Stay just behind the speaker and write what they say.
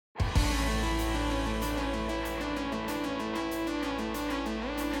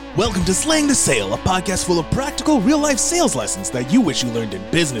Welcome to Slaying the Sale, a podcast full of practical, real-life sales lessons that you wish you learned in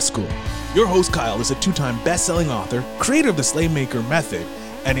business school. Your host, Kyle, is a two-time best-selling author, creator of the Slaymaker method,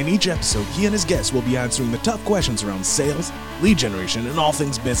 and in each episode, he and his guests will be answering the tough questions around sales, lead generation, and all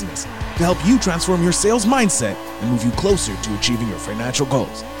things business to help you transform your sales mindset and move you closer to achieving your financial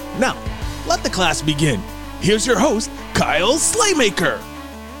goals. Now, let the class begin. Here's your host, Kyle Slaymaker.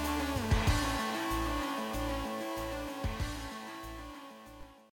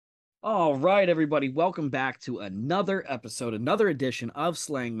 All right, everybody, welcome back to another episode, another edition of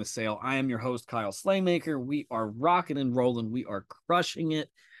Slaying the Sale. I am your host, Kyle Slaymaker. We are rocking and rolling. We are crushing it.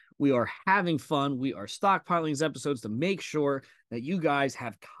 We are having fun. We are stockpiling these episodes to make sure that you guys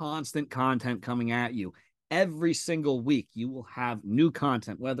have constant content coming at you. Every single week, you will have new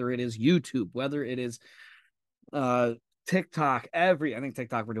content, whether it is YouTube, whether it is TikTok, I think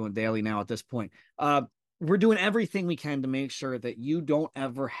TikTok we're doing daily now at this point. We're doing everything we can to make sure that you don't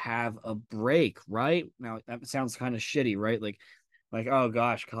ever have a break, right? Now, that sounds kind of shitty, right? Like, oh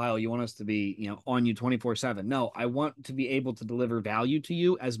gosh, Kyle, you want us to be, on you 24/7. No, I want to be able to deliver value to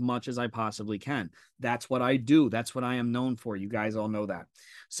you as much as I possibly can. That's what I do. That's what I am known for. You guys all know that.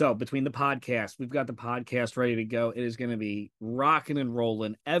 So between the podcast, we've got the podcast ready to go. It is going to be rocking and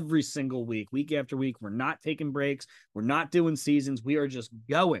rolling every single week after week. We're not taking breaks. We're not doing seasons. We are just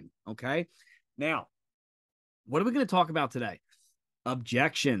going. Okay. Now, what are we going to talk about today?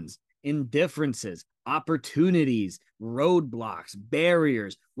 Objections, indifferences, opportunities, roadblocks,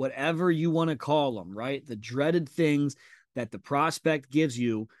 barriers, whatever you want to call them, right? The dreaded things that the prospect gives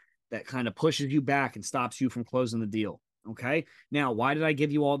you that kind of pushes you back and stops you from closing the deal. Okay. Now, why did I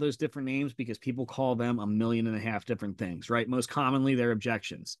give you all those different names? Because people call them 1.5 million different things, right? Most commonly, they're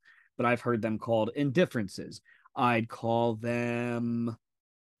objections, but I've heard them called indifferences. I'd call them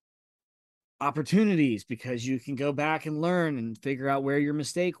opportunities because you can go back and learn and figure out where your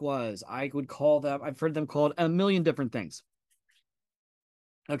mistake was. I've heard them called 1 million different things.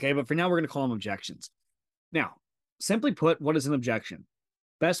 Okay, but for now, we're going to call them objections. Now, simply put, what is an objection?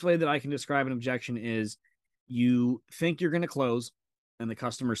 Best way that I can describe an objection is you think you're going to close and the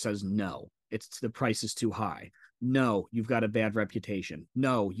customer says no, the price is too high. No, you've got a bad reputation.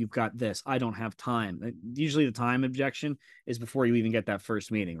 No, you've got this. I don't have time. Usually the time objection is before you even get that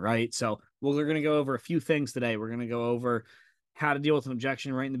first meeting, right? So we're going to go over a few things today. We're going to go over how to deal with an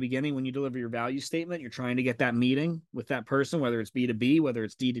objection right in the beginning. When you deliver your value statement, you're trying to get that meeting with that person, whether it's B2B, whether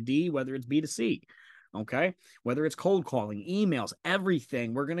it's D2D, whether it's B2C, okay? Whether it's cold calling, emails,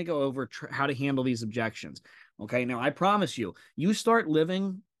 everything. We're going to go over how to handle these objections, okay? Now, I promise you, you start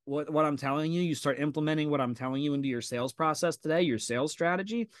living what I'm telling you, you start implementing what I'm telling you into your sales process today, your sales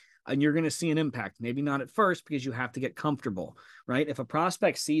strategy, and you're going to see an impact. Maybe not at first because you have to get comfortable, right? If a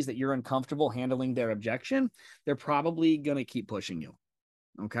prospect sees that you're uncomfortable handling their objection, they're probably going to keep pushing you,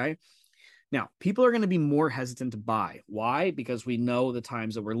 okay? Now, people are going to be more hesitant to buy. Why? Because we know the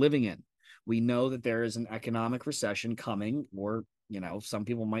times that we're living in. We know that there is an economic recession coming, or, some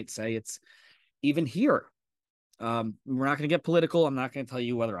people might say it's even here. We're not going to get political. I'm not going to tell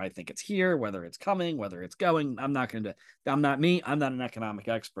you whether I think it's here, whether it's coming, whether it's going. I'm not me. I'm not an economic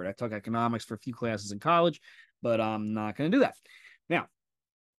expert. I took economics for a few classes in college, but I'm not going to do that.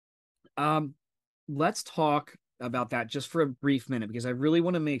 Now, let's talk about that just for a brief minute, because I really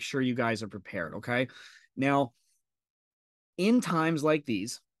want to make sure you guys are prepared. Okay. Now, in times like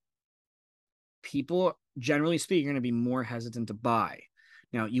these, people, generally speaking, are going to be more hesitant to buy.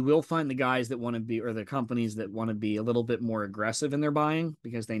 Now, you will find the guys that want to be, or the companies that want to be a little bit more aggressive in their buying,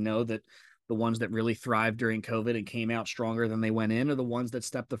 because they know that the ones that really thrived during COVID and came out stronger than they went in are the ones that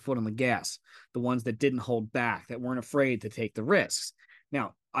stepped their foot on the gas, the ones that didn't hold back, that weren't afraid to take the risks.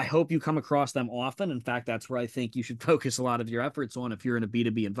 Now, I hope you come across them often. In fact, that's where I think you should focus a lot of your efforts on if you're in a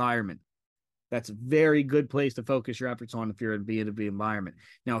B2B environment. That's a very good place to focus your efforts on if you're in a B2B environment.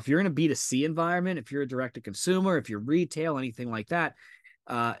 Now, if you're in a B2C environment, if you're a direct-to-consumer, if you're retail, anything like that,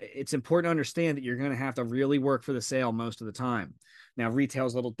 it's important to understand that you're going to have to really work for the sale most of the time. Now, retail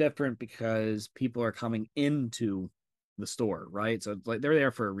is a little different because people are coming into the store, right? So it's like they're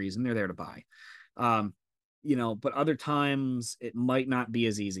there for a reason. They're there to buy. But other times it might not be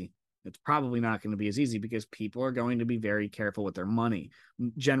as easy. It's probably not going to be as easy because people are going to be very careful with their money,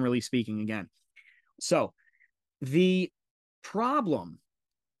 generally speaking, again. So the problem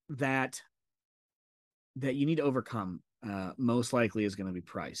that you need to overcome most likely is going to be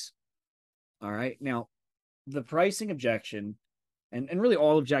price. All right. Now, the pricing objection and really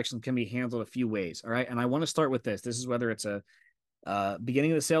all objections can be handled a few ways. All right. And I want to start with this. This is whether it's a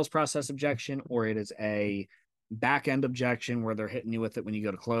beginning of the sales process objection or it is a back end objection where they're hitting you with it when you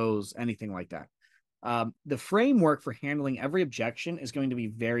go to close, anything like that. The framework for handling every objection is going to be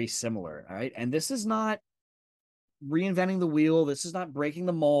very similar. All right. And this is not reinventing the wheel. This is not breaking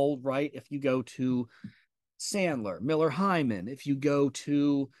the mold, right? If you go to Sandler, Miller Hyman, if you go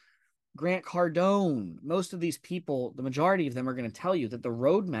to Grant Cardone, most of these people, the majority of them are going to tell you that the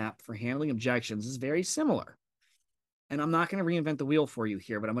roadmap for handling objections is very similar. And I'm not going to reinvent the wheel for you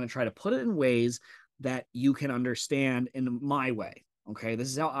here, but I'm going to try to put it in ways that you can understand in my way. Okay. This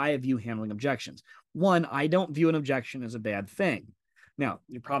is how I view handling objections. One, I don't view an objection as a bad thing. Now,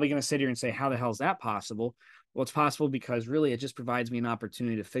 you're probably going to sit here and say, how the hell is that possible? Well, it's possible because really it just provides me an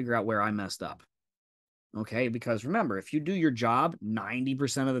opportunity to figure out where I messed up. Okay. Because remember, if you do your job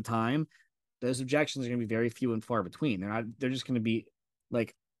 90% of the time, those objections are going to be very few and far between. They're just going to be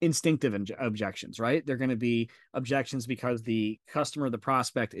like instinctive objections, right? They're going to be objections because the customer, the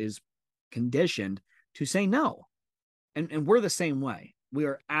prospect is conditioned to say no. And we're the same way. We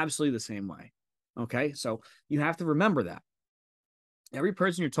are absolutely the same way. Okay. So you have to remember that. Every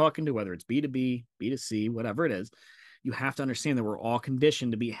person you're talking to, whether it's B2B, B2C, whatever it is, you have to understand that we're all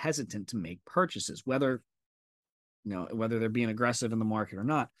conditioned to be hesitant to make purchases, whether they're being aggressive in the market or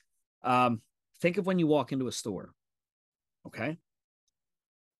not. Think of when you walk into a store. Okay.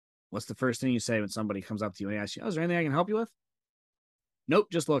 What's the first thing you say when somebody comes up to you and asks you, oh, is there anything I can help you with? Nope,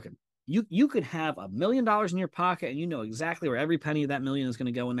 just looking. You could have $1 million in your pocket and you know exactly where every penny of that million is going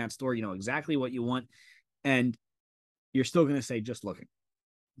to go in that store. You know exactly what you want. And you're still going to say, just looking,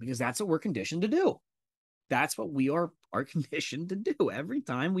 because that's what we're conditioned to do. That's what we are conditioned to do every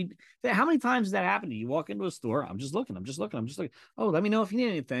time how many times does that happen to you? You walk into a store, I'm just looking. Oh, let me know if you need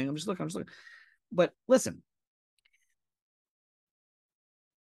anything. I'm just looking. But listen,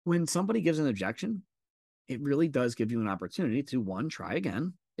 when somebody gives an objection, it really does give you an opportunity to, one, try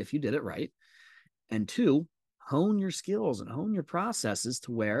again if you did it right, and two, hone your skills and hone your processes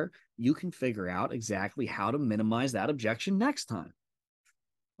to where you can figure out exactly how to minimize that objection next time.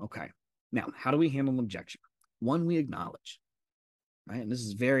 Okay. Now, how do we handle an objection? One, we acknowledge, right? And this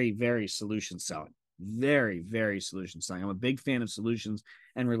is very, very solution selling. Very, very solution selling. I'm a big fan of solutions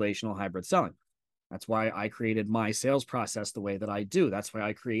and relational hybrid selling. That's why I created my sales process the way that I do. That's why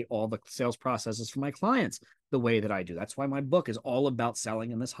I create all the sales processes for my clients the way that I do. That's why my book is all about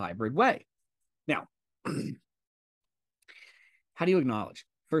selling in this hybrid way. Now, how do you acknowledge?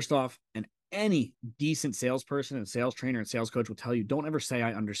 First off, and any decent salesperson and sales trainer and sales coach will tell you, don't ever say,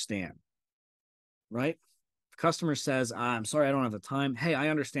 I understand, right? If a customer says, I'm sorry, I don't have the time. Hey, I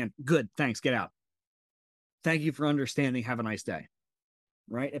understand. Good. Thanks. Get out. Thank you for understanding. Have a nice day.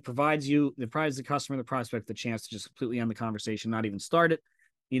 Right? It provides the customer, the prospect, the chance to just completely end the conversation, not even start it.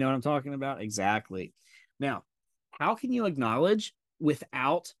 You know what I'm talking about? Exactly. Now, how can you acknowledge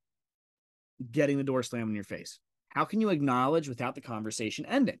without getting the door slammed in your face? How can you acknowledge without the conversation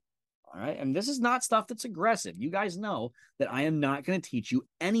ending? All right. And this is not stuff that's aggressive. You guys know that I am not going to teach you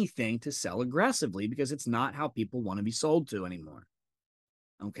anything to sell aggressively because it's not how people want to be sold to anymore.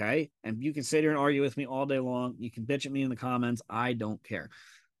 Okay. And you can sit here and argue with me all day long. You can bitch at me in the comments. I don't care.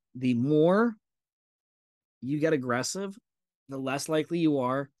 The more you get aggressive, the less likely you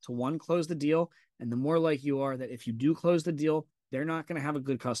are to, one, close the deal. And the more likely you are that if you do close the deal, they're not going to have a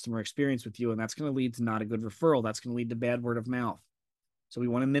good customer experience with you. And that's going to lead to not a good referral. That's going to lead to bad word of mouth. So we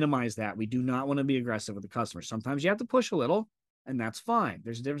want to minimize that. We do not want to be aggressive with the customer. Sometimes you have to push a little, and that's fine.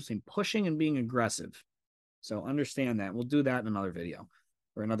 There's a difference between pushing and being aggressive. So understand that. We'll do that in another video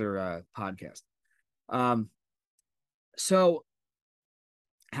or another podcast. So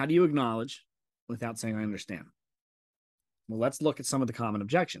how do you acknowledge without saying, I understand? Well, let's look at some of the common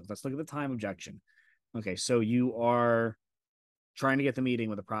objections. Let's look at the time objection. Okay, so you are trying to get the meeting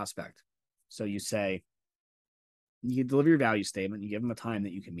with a prospect. So you say, you deliver your value statement, you give them a time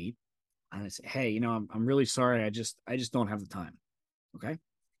that you can meet. And I say, hey, I'm really sorry. I just don't have the time. Okay.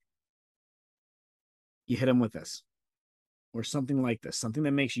 You hit them with this or something like this, something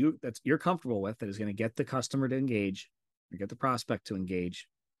that makes you're comfortable with, that is going to get the customer to engage or get the prospect to engage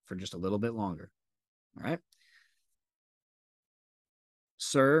for just a little bit longer. All right.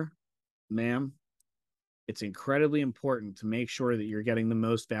 Sir, ma'am, it's incredibly important to make sure that you're getting the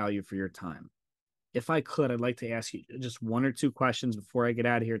most value for your time. If I could, I'd like to ask you just one or two questions before I get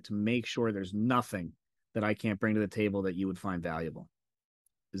out of here to make sure there's nothing that I can't bring to the table that you would find valuable.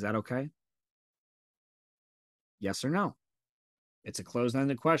 Is that okay? Yes or no? It's a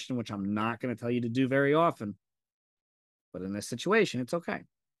closed-ended question, which I'm not going to tell you to do very often. But in this situation, it's okay.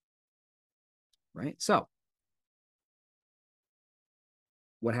 Right? So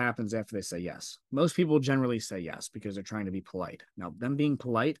what happens after they say yes? Most people generally say yes because they're trying to be polite. Now, them being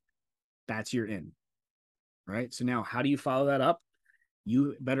polite, that's your in. Right? So now how do you follow that up?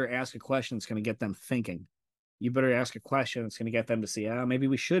 You better ask a question that's going to get them thinking. You better ask a question that's going to get them to see, maybe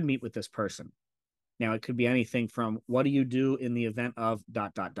we should meet with this person. Now, it could be anything from, what do you do in the event of ...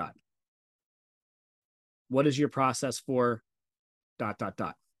 What is your process for ...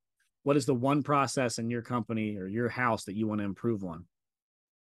 What is the one process in your company or your house that you want to improve on?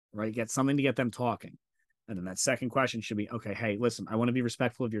 Right? Get something to get them talking. And then that second question should be, okay, hey, listen, I want to be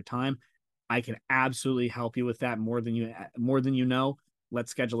respectful of your time. I can absolutely help you with that more than you know.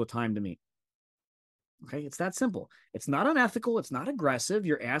 Let's schedule a time to meet. Okay, it's that simple. It's not unethical. It's not aggressive.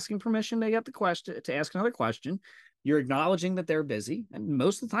 You're asking permission to get the question, to ask another question. You're acknowledging that they're busy, and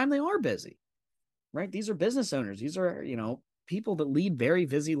most of the time they are busy, right? These are business owners. These are, people that lead very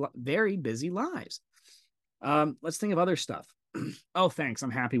busy lives. Let's think of other stuff. Oh, thanks.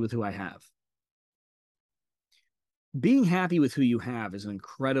 I'm happy with who I have. Being happy with who you have is an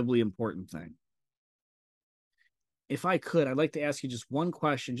incredibly important thing. If I could, I'd like to ask you just one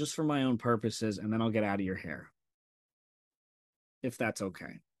question, just for my own purposes, and then I'll get out of your hair. If that's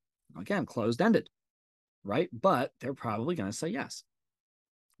okay. Again, closed-ended, right? But they're probably going to say yes.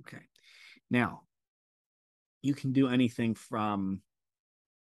 Okay. Now, you can do anything from,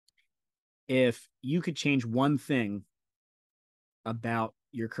 if you could change one thing about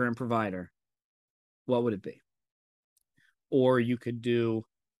your current provider, what would it be? Or you could do,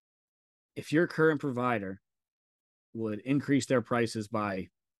 if your current provider would increase their prices by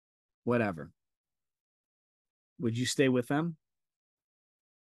whatever, would you stay with them?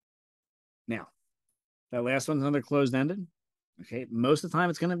 Now, that last one's another closed-ended. Okay. Most of the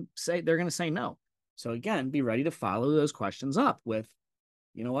time they're going to say no. So again, be ready to follow those questions up with,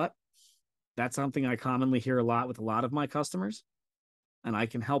 you know what? That's something I commonly hear a lot with a lot of my customers, and I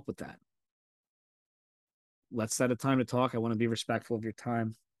can help with that. Let's set a time to talk. I want to be respectful of your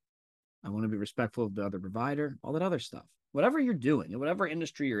time. I want to be respectful of the other provider, all that other stuff. Whatever you're doing, whatever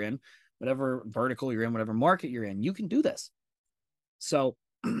industry you're in, whatever vertical you're in, whatever market you're in, you can do this. So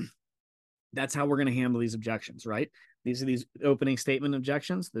that's how we're going to handle these objections, right? These are these opening statement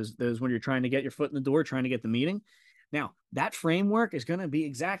objections. Those when you're trying to get your foot in the door, trying to get the meeting. Now, that framework is going to be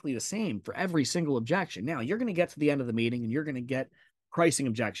exactly the same for every single objection. Now, you're going to get to the end of the meeting and you're going to get pricing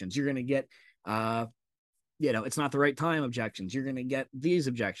objections. You're going to get, it's not the right time objections. You're going to get these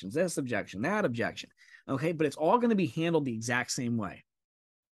objections, this objection, that objection. Okay. But it's all going to be handled the exact same way.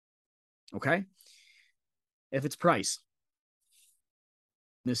 Okay. If it's price,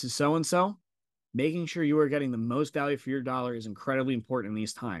 this is so-and-so, making sure you are getting the most value for your dollar is incredibly important in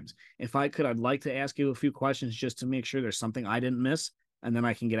these times. If I could, I'd like to ask you a few questions just to make sure there's something I didn't miss, and then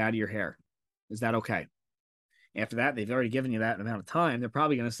I can get out of your hair. Is that okay? After that, they've already given you that amount of time. They're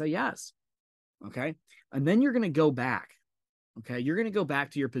probably going to say yes. Okay. And then you're going to go back. Okay. You're going to go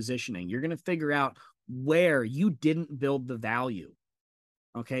back to your positioning. You're going to figure out where you didn't build the value.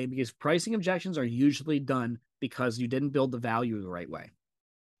 Okay. Because pricing objections are usually done because you didn't build the value the right way.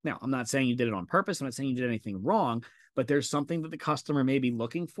 Now, I'm not saying you did it on purpose. I'm not saying you did anything wrong, but there's something that the customer may be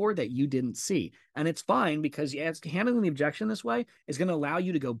looking for that you didn't see. And it's fine, because handling the objection this way is going to allow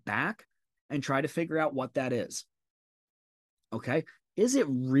you to go back and try to figure out what that is. Okay. Is it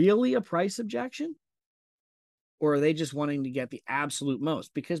really a price objection? Or are they just wanting to get the absolute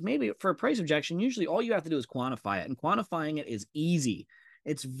most? Because maybe for a price objection, usually all you have to do is quantify it. And quantifying it is easy.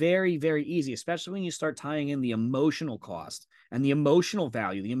 It's very, very easy, especially when you start tying in the emotional cost and the emotional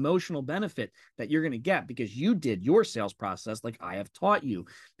value, the emotional benefit that you're going to get because you did your sales process like I have taught you,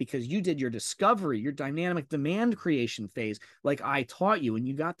 because you did your discovery, your dynamic demand creation phase like I taught you, and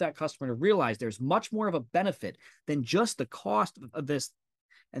you got that customer to realize there's much more of a benefit than just the cost of this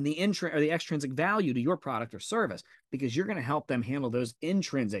and the extrinsic value to your product or service, because you're going to help them handle those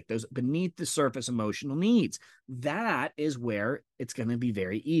intrinsic, those beneath the surface emotional needs. That is where it's going to be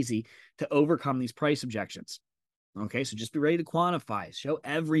very easy to overcome these price objections. Okay, so just be ready to quantify, show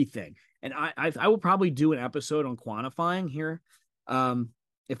everything. And I will probably do an episode on quantifying here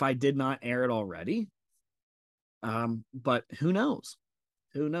if I did not air it already. But who knows?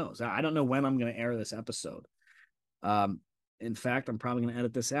 Who knows? I don't know when I'm going to air this episode. In fact, I'm probably going to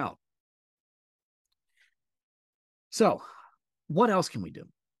edit this out. So what else can we do?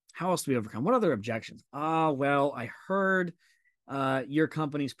 How else do we overcome? What other objections? Well, I heard your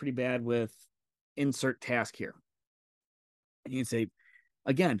company's pretty bad with insert task here. And you can say,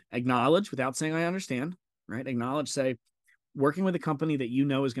 again, acknowledge without saying I understand, right? Acknowledge, say, working with a company that you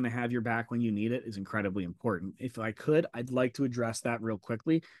know is going to have your back when you need it is incredibly important. If I could, I'd like to address that real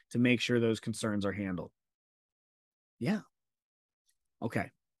quickly to make sure those concerns are handled. Yeah. Okay.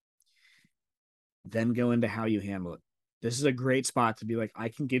 Then go into how you handle it. This is a great spot to be like, I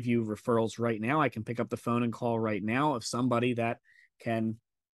can give you referrals right now. I can pick up the phone and call right now of somebody that can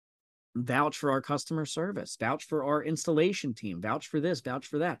vouch for our customer service, vouch for our installation team, vouch for this, vouch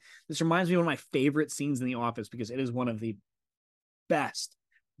for that. This reminds me of one of my favorite scenes in The Office because it is one of the best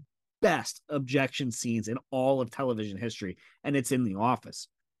objection scenes in all of television history, and it's in The Office.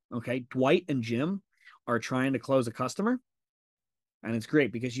 Okay, Dwight and Jim are trying to close a customer, and it's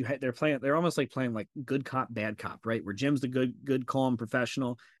great because they're almost like playing like good cop, bad cop, right? Where Jim's the good, calm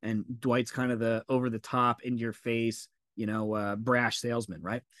professional, and Dwight's kind of the over the top, in your face, brash salesman,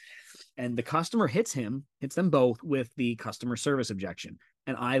 right? And the customer hits them both with the customer service objection,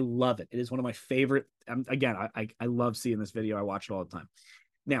 and I love it. It is one of my favorite. Again, I love seeing this video. I watch it all the time.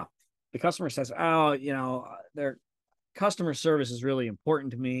 Now, the customer says, "Oh, their customer service is really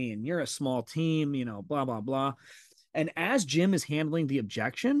important to me, and you're a small team, blah blah blah." And as Jim is handling the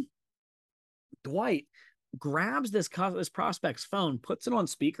objection, Dwight grabs this prospect's phone, puts it on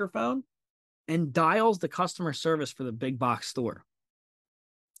speakerphone, and dials the customer service for the big box store.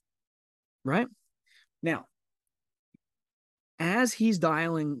 Right? Now, as he's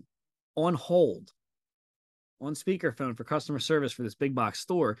dialing on hold, on speakerphone for customer service for this big box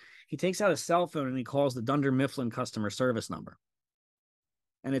store, he takes out his cell phone and he calls the Dunder Mifflin customer service number.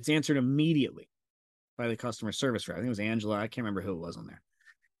 And it's answered immediately by the customer service rep. I think it was Angela. I can't remember who it was on there.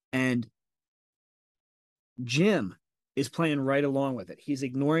 And Jim is playing right along with it. He's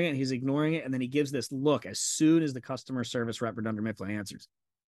ignoring it. And then he gives this look as soon as the customer service rep for Dunder Mifflin answers.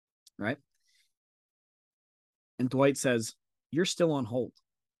 Right? And Dwight says, "You're still on hold.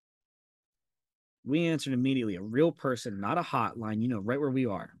 We answered immediately. A real person, not a hotline, right where we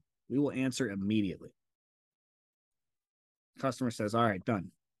are. We will answer immediately." Customer says, "All right,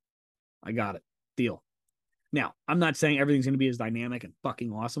 done. I got it. Deal." Now, I'm not saying everything's going to be as dynamic and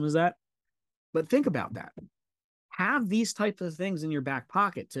fucking awesome as that, but think about that. Have these types of things in your back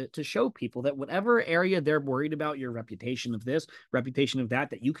pocket to show people that whatever area they're worried about, your reputation of this, reputation of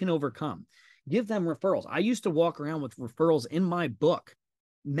that you can overcome. Give them referrals. I used to walk around with referrals in my book.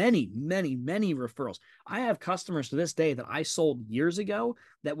 Many referrals. I have customers to this day that I sold years ago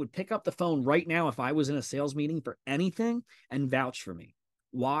that would pick up the phone right now if I was in a sales meeting for anything and vouch for me.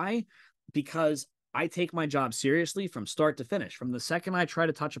 Why? Because I take my job seriously from start to finish. From the second I try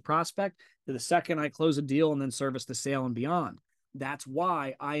to touch a prospect to the second I close a deal and then service the sale and beyond. That's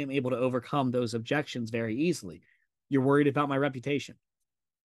why I am able to overcome those objections very easily. You're worried about my reputation.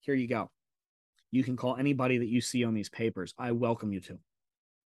 Here you go. You can call anybody that you see on these papers. I welcome you to.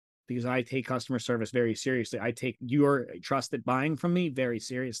 Because I take customer service very seriously. I take your trusted buying from me very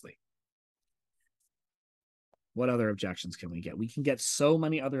seriously. What other objections can we get? We can get so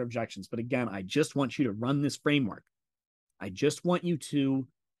many other objections. But again, I just want you to run this framework. I just want you to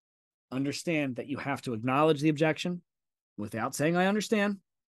understand that you have to acknowledge the objection without saying I understand.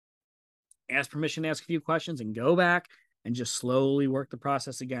 Ask permission to ask a few questions and go back and just slowly work the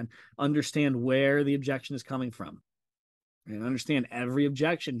process again. Understand where the objection is coming from. And understand every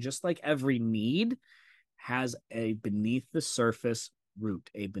objection, just like every need, has a beneath the surface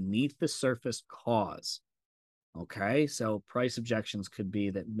root, a beneath the surface cause. Okay, so price objections could be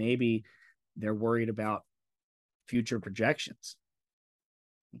that maybe they're worried about future projections.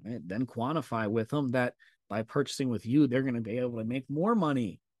 Right? Then quantify with them that by purchasing with you, they're going to be able to make more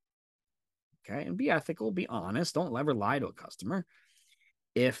money. Okay, and be ethical, be honest. Don't ever lie to a customer.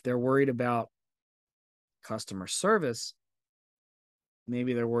 If they're worried about customer service,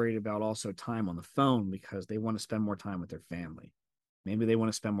 maybe they're worried about also time on the phone because they want to spend more time with their family. Maybe they want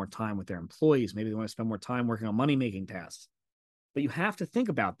to spend more time with their employees. Maybe they want to spend more time working on money-making tasks. But you have to think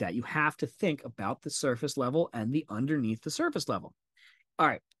about that. You have to think about the surface level and the underneath the surface level. All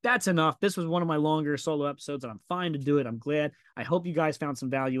right, that's enough. This was one of my longer solo episodes, and I'm fine to do it. I'm glad. I hope you guys found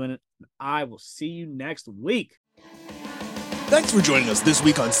some value in it. I will see you next week. Thanks for joining us this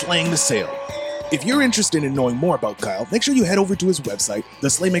week on Slaying the Sale. If you're interested in knowing more about Kyle, make sure you head over to his website,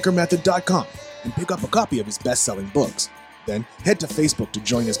 theslaymakermethod.com, and pick up a copy of his best-selling books. Then head to Facebook to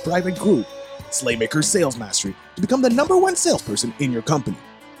join his private group, Slaymaker Sales Mastery, to become the #1 salesperson in your company.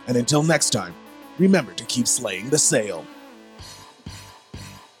 And until next time, remember to keep slaying the sale.